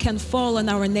Spirit can fall on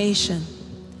our nation,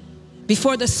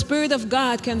 before the Spirit of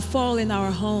God can fall in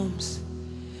our homes,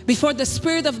 before the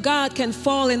Spirit of God can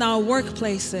fall in our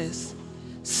workplaces,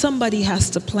 somebody has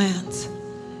to plant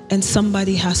and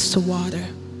somebody has to water.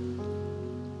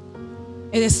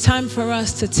 It is time for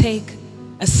us to take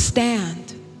a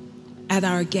stand at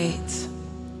our gates,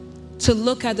 to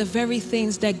look at the very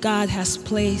things that God has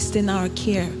placed in our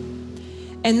care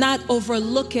and not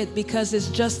overlook it because it's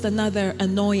just another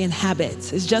annoying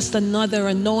habit. It's just another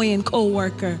annoying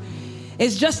coworker.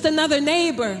 It's just another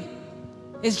neighbor.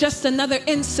 It's just another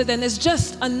incident. It's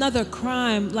just another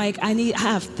crime. Like I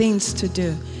have things to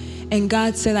do. And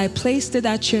God said, I placed it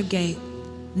at your gate,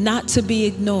 not to be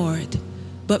ignored,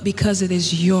 but because it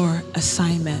is your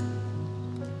assignment.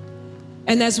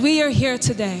 And as we are here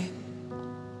today,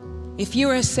 if you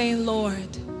are saying,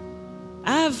 Lord,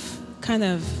 I've kind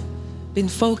of been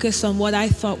focused on what I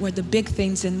thought were the big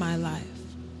things in my life.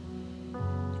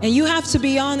 And you have to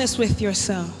be honest with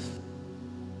yourself.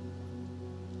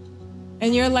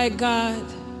 And you're like, God,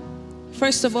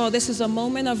 first of all, this is a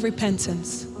moment of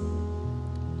repentance.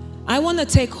 I want to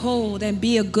take hold and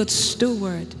be a good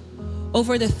steward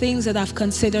over the things that I've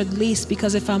considered least,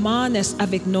 because if I'm honest,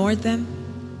 I've ignored them.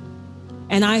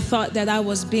 And I thought that I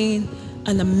was being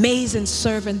an amazing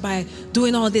servant by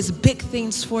doing all these big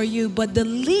things for you, but the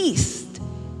least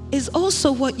is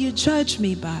also what you judge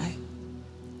me by.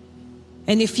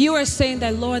 And if you are saying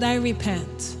that, Lord, I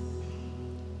repent,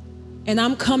 and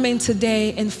I'm coming today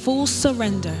in full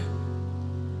surrender,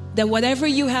 that whatever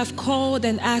you have called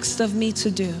and asked of me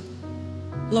to do,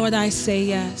 Lord, I say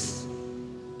yes.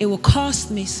 It will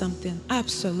cost me something,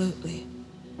 absolutely.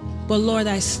 But Lord,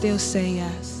 I still say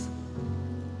yes.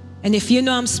 And if you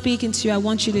know I'm speaking to you, I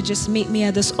want you to just meet me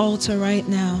at this altar right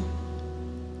now.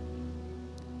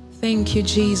 Thank you,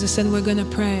 Jesus. And we're going to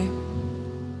pray.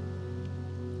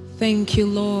 Thank you,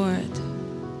 Lord.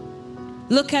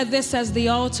 Look at this as the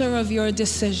altar of your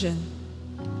decision.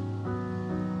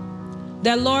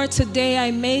 That, Lord, today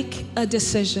I make a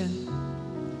decision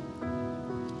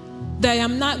that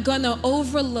I'm not going to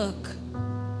overlook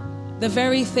the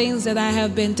very things that I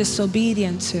have been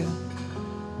disobedient to,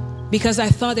 because I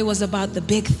thought it was about the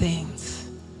big things.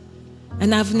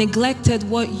 And I've neglected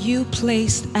what you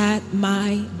placed at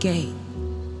my gate.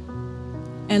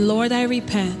 And Lord, I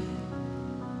repent.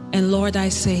 And Lord, I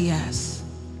say yes.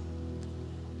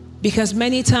 Because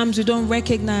many times we don't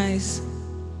recognize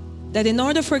that in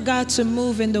order for God to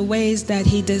move in the ways that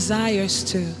He desires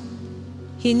to,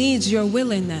 He needs your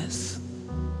willingness.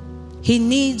 He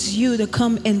needs you to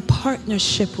come in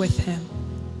partnership with Him.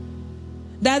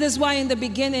 That is why in the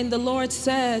beginning the Lord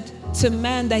said to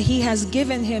man that He has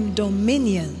given him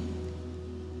dominion.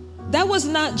 That was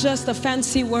not just a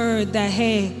fancy word that,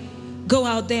 hey, go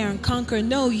out there and conquer.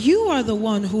 No, you are the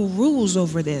one who rules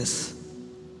over this.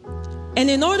 And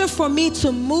in order for me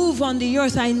to move on the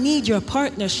earth, I need your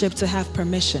partnership to have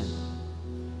permission.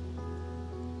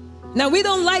 Now, we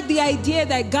don't like the idea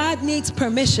that God needs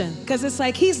permission, because it's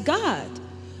like He's God,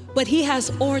 but He has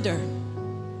order.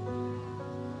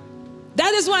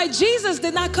 That is why Jesus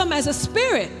did not come as a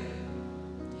spirit.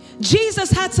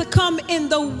 Jesus had to come in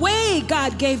the way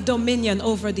God gave dominion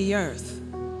over the earth.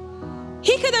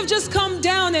 He could have just come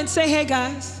down and say, hey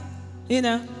guys, you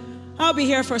know, I'll be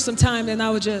here for some time, then I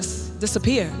would just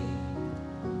disappear.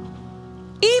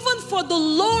 Even for the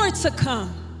Lord to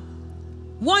come,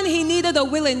 one, He needed a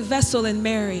willing vessel in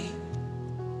Mary.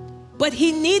 But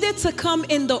He needed to come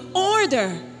in the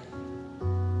order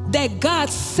that God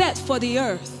set for the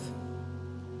earth.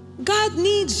 God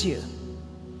needs you.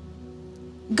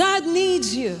 God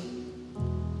needs you.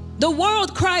 The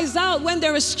world cries out when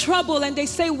there is trouble and they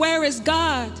say, where is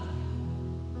God?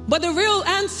 But the real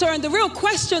answer and the real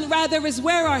question rather is,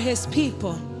 where are His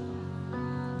people?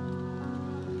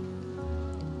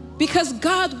 Because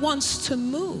God wants to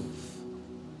move.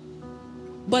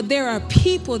 But there are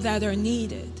people that are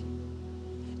needed.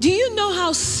 Do you know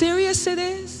how serious it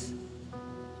is?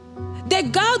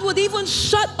 That God would even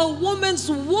shut a woman's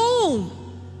womb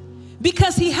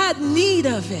because He had need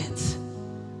of it.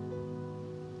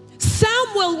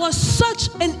 Samuel was such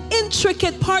an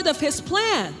intricate part of His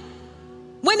plan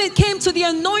when it came to the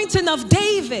anointing of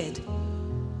David,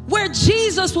 where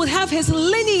Jesus would have his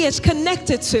lineage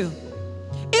connected to.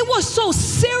 It was so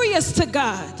serious to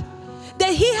God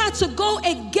that He had to go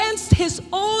against His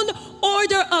own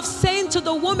order of saying to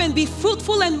the woman, be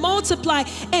fruitful and multiply,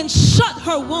 and shut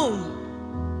her womb,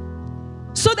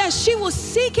 so that she will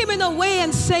seek Him in a way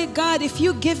and say, God, if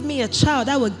you give me a child,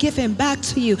 I will give him back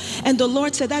to you. And the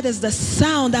Lord said, that is the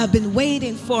sound I've been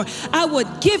waiting for. I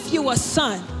would give you a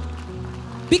son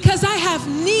because I have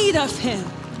need of him.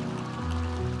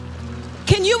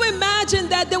 Can you imagine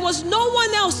that there was no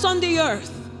one else on the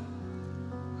earth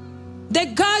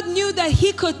that God knew that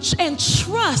He could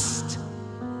entrust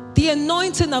the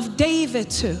anointing of David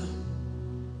to?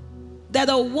 That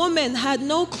a woman had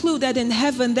no clue that in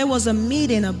heaven there was a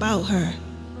meeting about her.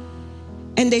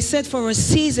 And they said for a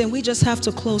season, we just have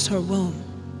to close her womb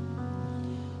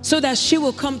so that she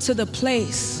will come to the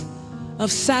place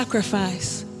of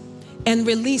sacrifice and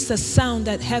release a sound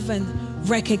that heaven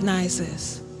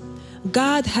recognizes.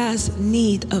 God has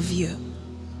need of you.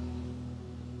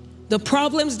 The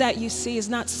problems that you see is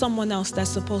not someone else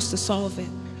that's supposed to solve it.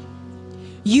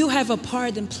 You have a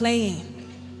part in playing.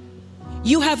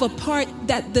 You have a part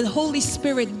that the Holy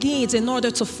Spirit needs in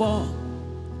order to fall.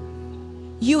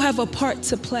 You have a part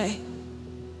to play.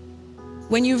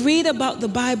 When you read about the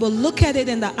Bible, look at it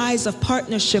in the eyes of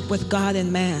partnership with God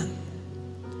and man.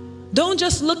 Don't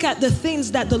just look at the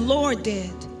things that the Lord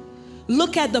did.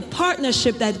 Look at the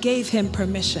partnership that gave Him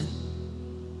permission.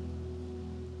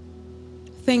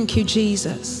 Thank you,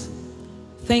 Jesus.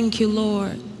 Thank you,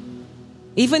 Lord.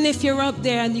 Even if you're up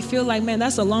there and you feel like, man,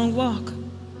 that's a long walk.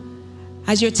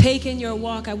 As you're taking your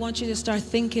walk, I want you to start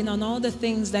thinking on all the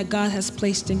things that God has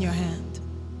placed in your hand.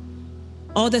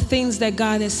 All the things that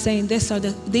God is saying, these are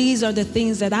the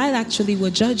things that I actually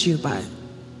will judge you by,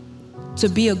 to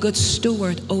be a good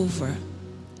steward over.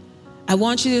 I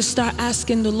want you to start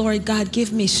asking the Lord, God,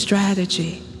 give me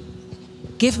strategy.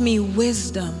 Give me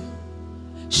wisdom.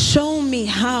 Show me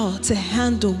how to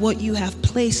handle what you have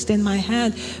placed in my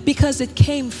hand, because it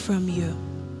came from you.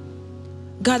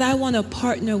 God, I want to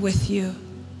partner with you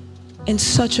in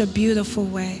such a beautiful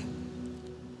way,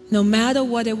 no matter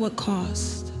what it would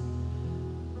cost.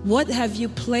 What have you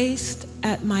placed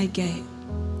at my gate?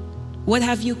 What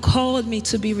have you called me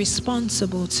to be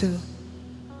responsible to?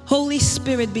 Holy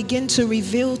Spirit, begin to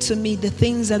reveal to me the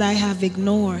things that I have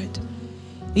ignored.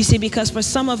 You see, because for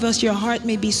some of us, your heart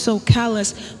may be so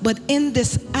callous, but in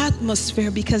this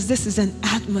atmosphere, because this is an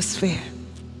atmosphere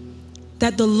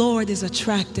that the Lord is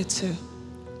attracted to,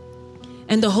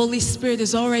 and the Holy Spirit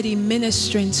is already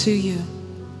ministering to you.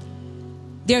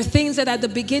 There are things that at the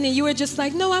beginning you were just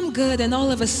like, no, I'm good. And all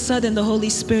of a sudden the Holy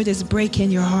Spirit is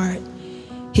breaking your heart.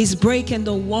 He's breaking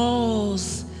the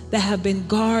walls that have been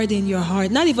guarding your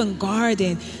heart. Not even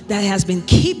guarding, that has been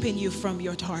keeping you from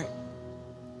your heart.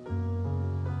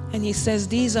 And he says,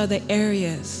 these are the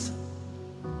areas.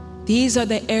 These are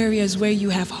the areas where you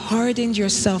have hardened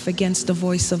yourself against the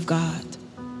voice of God.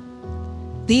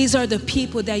 These are the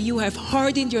people that you have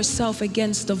hardened yourself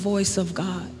against the voice of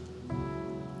God.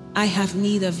 I have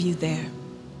need of you there.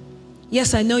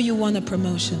 Yes, I know you want a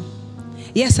promotion.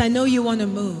 Yes, I know you want to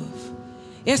move.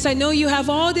 Yes, I know you have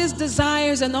all these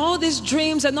desires and all these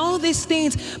dreams and all these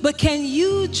things, but can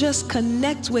you just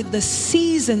connect with the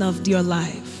season of your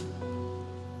life?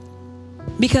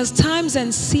 Because times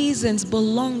and seasons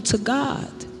belong to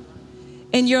God,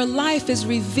 and your life is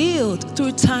revealed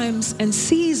through times and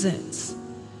seasons.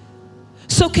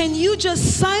 So can you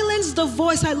just silence the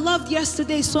voice? I loved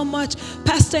yesterday so much.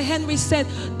 Pastor Henry said,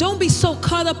 don't be so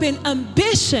caught up in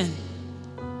ambition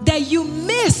that you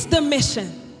miss the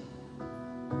mission.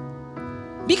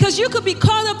 Because you could be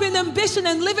caught up in ambition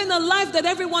and living a life that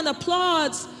everyone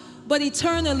applauds, but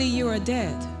eternally you are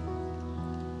dead.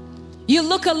 You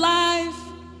look alive,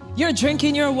 you're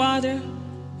drinking your water,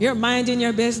 you're minding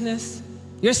your business,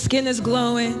 your skin is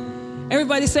glowing.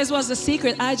 Everybody says, what's the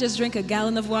secret? I just drink a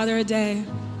gallon of water a day.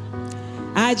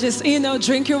 I just,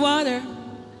 drink your water.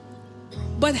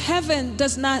 But heaven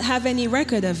does not have any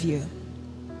record of you.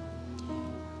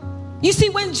 You see,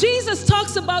 when Jesus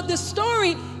talks about this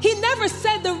story, he never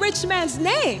said the rich man's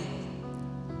name.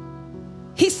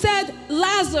 He said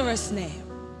Lazarus' name.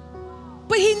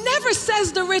 But he never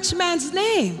says the rich man's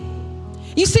name.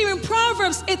 You see, in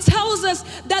Proverbs, it tells us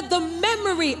that the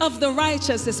memory of the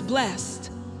righteous is blessed,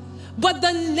 but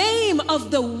the name of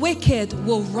the wicked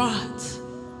will rot.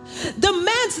 The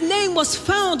man's name was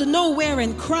found nowhere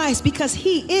in Christ because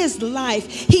he is life.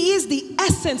 He is the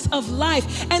essence of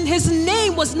life, and his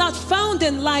name was not found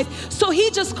in life. So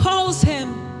he just calls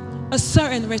him a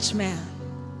certain rich man.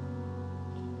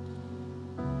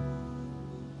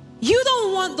 You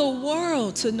don't want the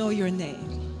world to know your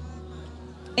name,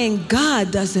 and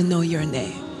God doesn't know your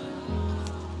name.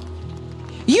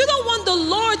 You don't want the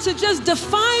Lord to just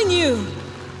define you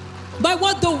by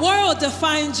what the world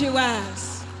defines you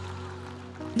as.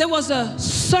 There was a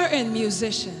certain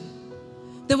musician.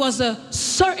 There was a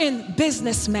certain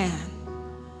businessman.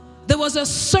 There was a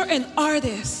certain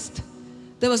artist.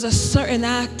 There was a certain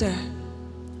actor.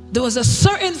 There was a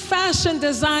certain fashion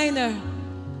designer.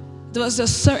 There was a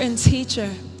certain teacher.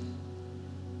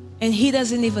 And he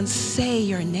doesn't even say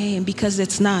your name because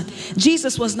it's not.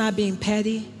 Jesus was not being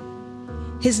petty.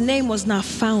 His name was not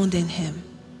found in him.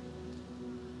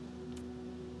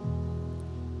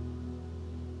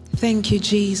 Thank you,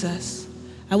 Jesus.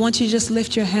 I want you to just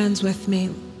lift your hands with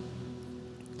me.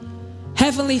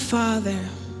 Heavenly Father,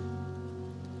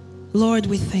 Lord,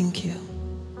 we thank you.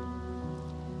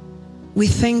 We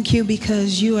thank you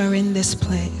because you are in this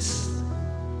place.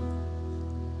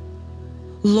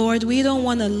 Lord, we don't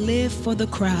want to live for the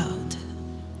crowd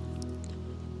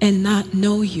and not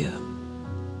know you.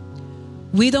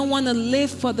 We don't want to live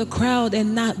for the crowd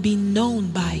and not be known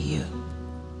by you.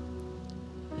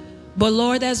 But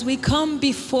Lord, as we come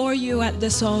before you at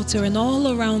this altar and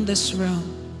all around this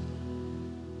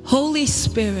room, Holy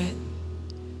Spirit,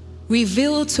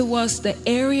 reveal to us the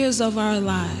areas of our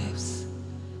lives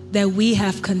that we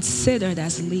have considered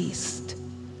as least,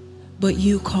 but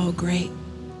you call great.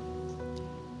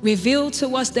 Reveal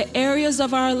to us the areas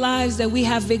of our lives that we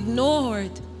have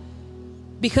ignored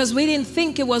because we didn't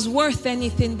think it was worth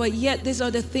anything, but yet these are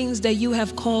the things that you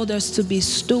have called us to be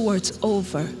stewards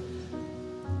over.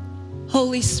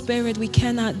 Holy Spirit, we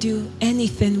cannot do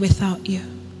anything without you.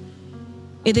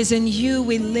 It is in you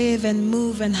we live and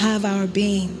move and have our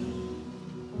being.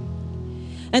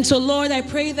 And so, Lord, I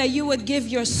pray that you would give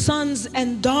your sons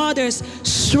and daughters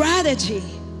strategy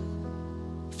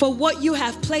for what you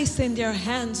have placed in their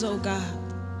hands, oh God.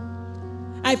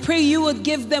 I pray you would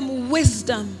give them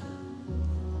wisdom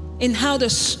in how to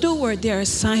steward their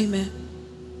assignment.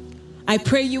 I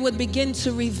pray you would begin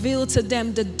to reveal to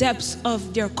them the depths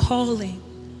of their calling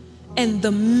and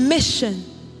the mission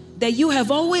that you have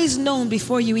always known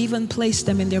before you even placed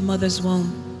them in their mother's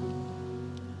womb.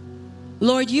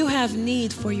 Lord, you have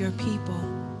need for your people.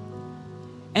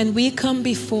 And we come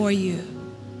before you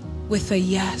with a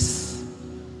yes.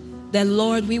 That,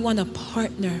 Lord, we want to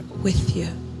partner with you.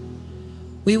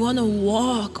 We want to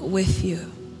walk with you.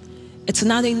 It's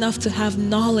not enough to have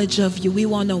knowledge of you. We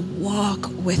want to walk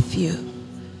with you.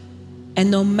 And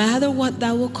no matter what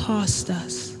that will cost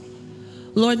us,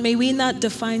 Lord, may we not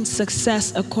define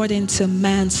success according to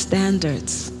man's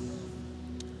standards,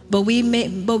 but we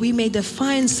may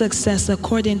define success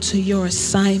according to your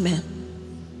assignment.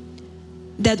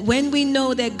 That when we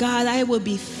know that, God, I will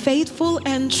be faithful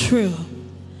and true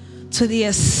to the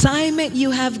assignment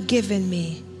you have given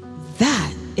me,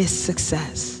 that is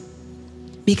success.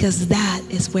 Because that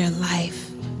is where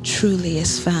life truly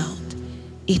is found,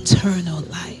 eternal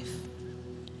life.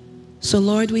 So,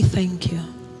 Lord, we thank you.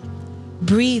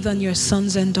 Breathe on your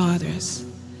sons and daughters,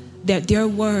 that their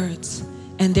words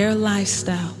and their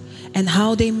lifestyle and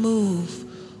how they move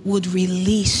would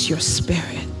release your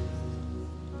spirit.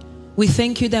 We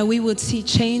thank you that we would see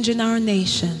change in our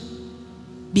nation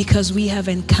because we have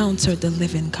encountered the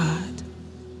living God.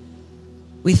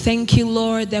 We thank you,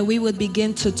 Lord, that we would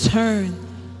begin to turn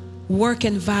work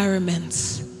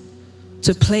environments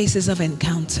to places of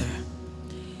encounter.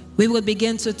 We would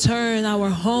begin to turn our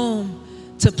home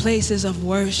to places of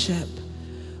worship.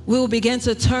 We will begin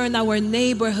to turn our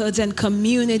neighborhoods and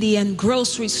community and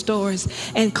grocery stores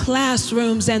and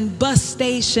classrooms and bus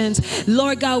stations.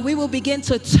 Lord God, we will begin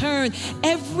to turn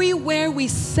everywhere we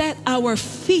set our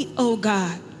feet, oh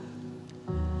God.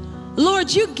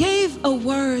 Lord, you gave a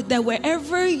word that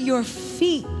wherever your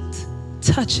feet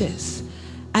touches,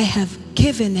 I have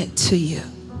given it to you.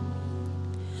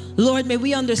 Lord, may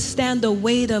we understand the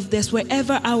weight of this.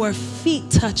 Wherever our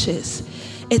feet touches,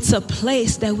 it's a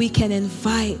place that we can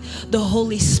invite the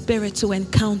Holy Spirit to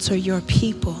encounter your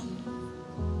people.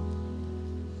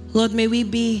 Lord, may we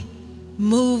be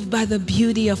moved by the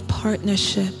beauty of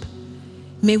partnership.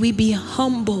 May we be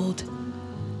humbled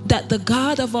that the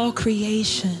God of all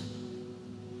creation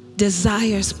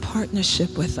desires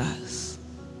partnership with us.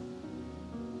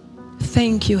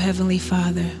 Thank you, Heavenly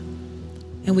Father.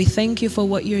 And we thank you for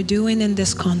what you're doing in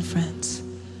this conference.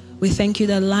 We thank you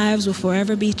that lives will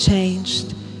forever be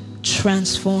changed,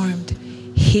 transformed,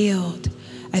 healed.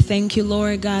 I thank you,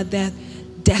 Lord God, that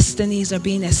destinies are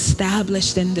being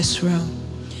established in this room.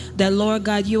 That, Lord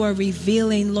God, you are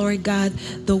revealing, Lord God,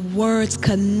 the words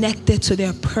connected to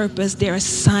their purpose, their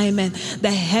assignment.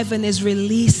 That heaven is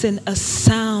releasing a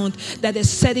sound that is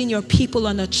setting your people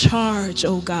on a charge,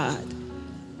 oh God.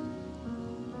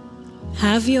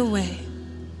 Have your way.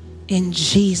 In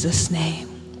Jesus' name,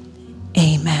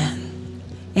 amen.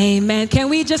 Amen. Can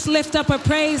we just lift up a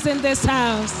praise in this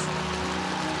house?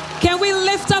 Can we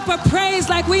lift up a praise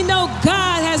like we know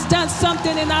God has done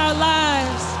something in our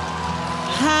lives?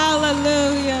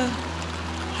 Hallelujah.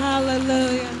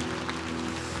 Hallelujah.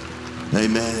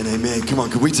 Amen and amen. Come on,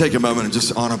 can we take a moment and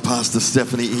just honor Pastor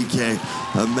Stephanie Ike?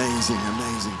 Amazing,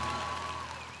 amazing.